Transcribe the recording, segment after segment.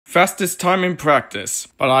Fastest time in practice.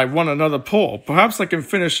 But I won another pole. Perhaps I can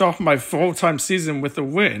finish off my full-time season with a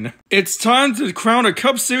win. It's time to crown a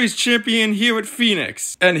Cup Series champion here at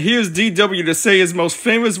Phoenix. And here's DW to say his most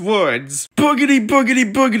famous words. Boogity,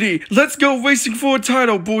 boogity, boogity. Let's go racing for a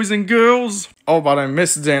title, boys and girls. Oh, but I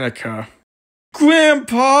miss Danica.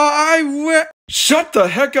 Grandpa, Shut the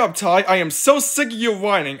heck up, Ty. I am so sick of your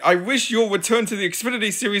whining. I wish you'll return to the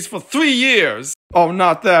Xfinity Series for 3 years. Oh,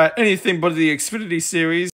 not that. Anything but the Xfinity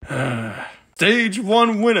Series. Stage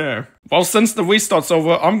 1 winner. Well, since the restart's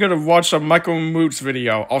over, I'm gonna watch a Michael Moots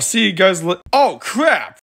video. I'll see you guys Oh,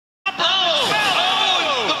 crap! The 5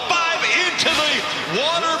 into the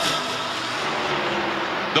water.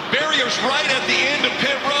 The barrier's right at the end of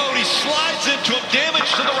pit road. He slides into him, damage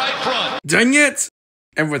to the right front. Dang it!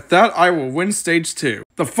 And with that, I will win stage 2.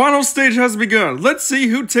 The final stage has begun. Let's see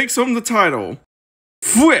who takes home the title.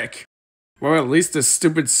 Frick! Well, at least this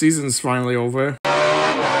stupid season's finally over.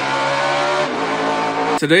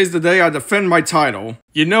 Today's the day I defend my title.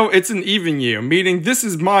 You know, it's an even year, meaning this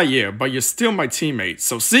is my year, but you're still my teammate,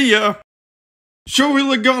 so see ya! Joey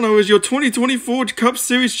Logano is your 2024 Cup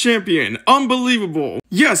Series champion. Unbelievable.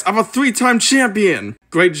 Yes, I'm a 3-time champion.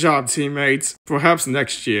 Great job, teammates. Perhaps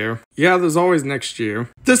next year. Yeah, there's always next year.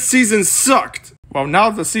 This season sucked. Well, now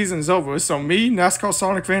the season's over, so me, NASCAR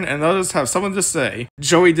Sonic fan, and others have something to say.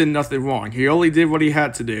 Joey did nothing wrong. He only did what he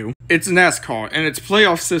had to do. It's NASCAR, and its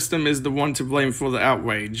playoff system is the one to blame for the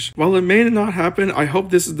outrage. While it may not happen, I hope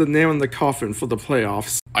this is the nail in the coffin for the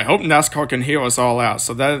playoffs. I hope NASCAR can hear us all out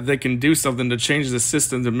so that they can do something to change the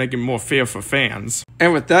system to make it more fair for fans.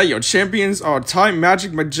 And with that, your champions are Ty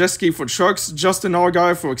Magic Majeski for Trucks, Justin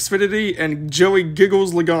Allgaier for Xfinity, and Joey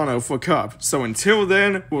Giggles Logano for Cup. So until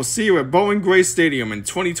then, we'll see you at Bowling Gray Stadium in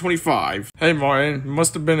 2025. Hey Martin,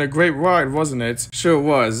 must have been a great ride, wasn't it? Sure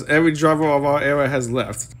was. Every driver of our era has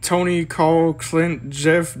left. Tony, Carl, Clint,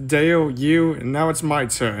 Jeff, Dale, you, and now it's my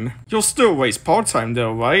turn. You'll still race part-time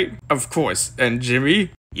though, right? Of course. And Jimmy?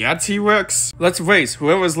 Yeah, T-Rex? Let's race.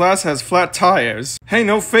 Whoever's last has flat tires. Hey,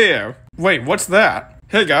 no fair. Wait, what's that?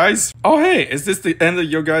 Hey guys. Oh hey, is this the end of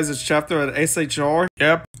your guys' chapter at SHR?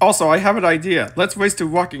 Yep. Also, I have an idea. Let's race to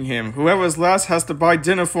Rockingham. Whoever's last has to buy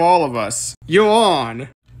dinner for all of us. You're on!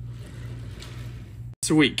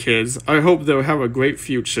 Sweet kids. I hope they'll have a great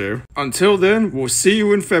future. Until then, we'll see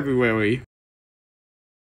you in February.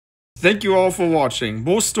 Thank you all for watching.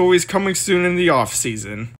 More stories coming soon in the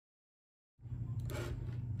off-season.